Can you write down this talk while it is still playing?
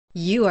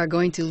You are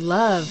going to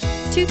love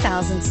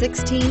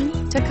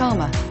 2016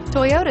 Tacoma.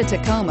 Toyota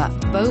Tacoma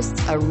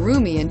boasts a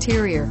roomy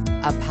interior,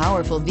 a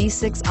powerful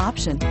V6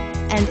 option,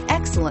 and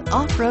excellent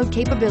off-road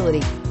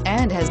capability,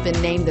 and has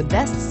been named the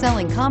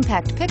best-selling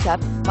compact pickup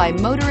by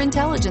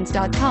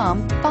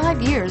MotorIntelligence.com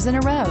 5 years in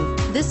a row.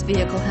 This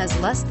vehicle has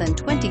less than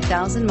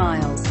 20,000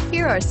 miles.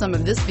 Here are some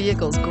of this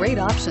vehicle's great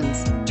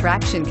options: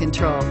 traction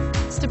control,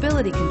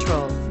 stability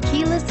control,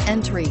 keyless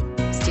entry,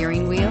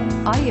 steering wheel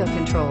audio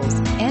controls,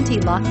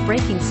 anti-lock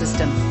braking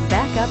system,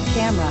 backup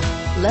camera,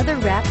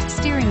 leather-wrapped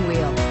steering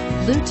wheel,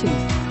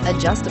 Bluetooth,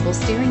 adjustable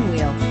steering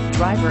wheel,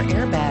 driver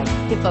airbag.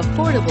 If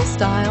affordable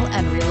style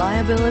and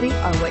reliability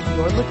are what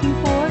you're looking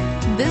for,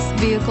 this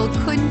vehicle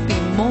couldn't be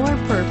more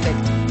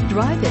perfect.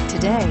 Drive it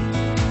today.